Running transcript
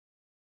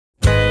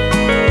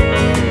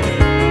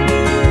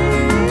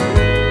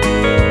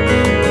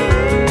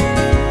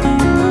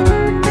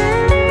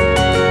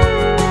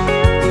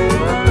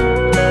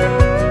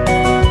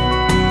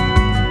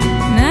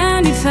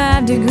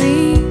85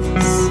 degrees.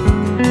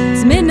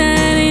 It's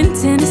midnight in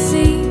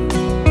Tennessee.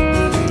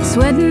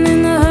 Sweating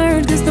in the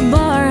herd 'cause the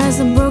bar has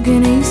a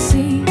broken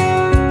AC.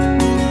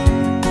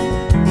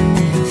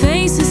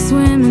 Faces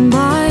swimming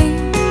by,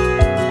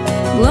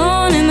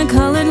 glowing in the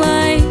colored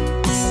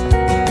lights,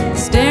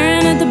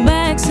 staring at the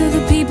backs of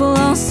the people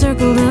all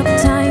circled up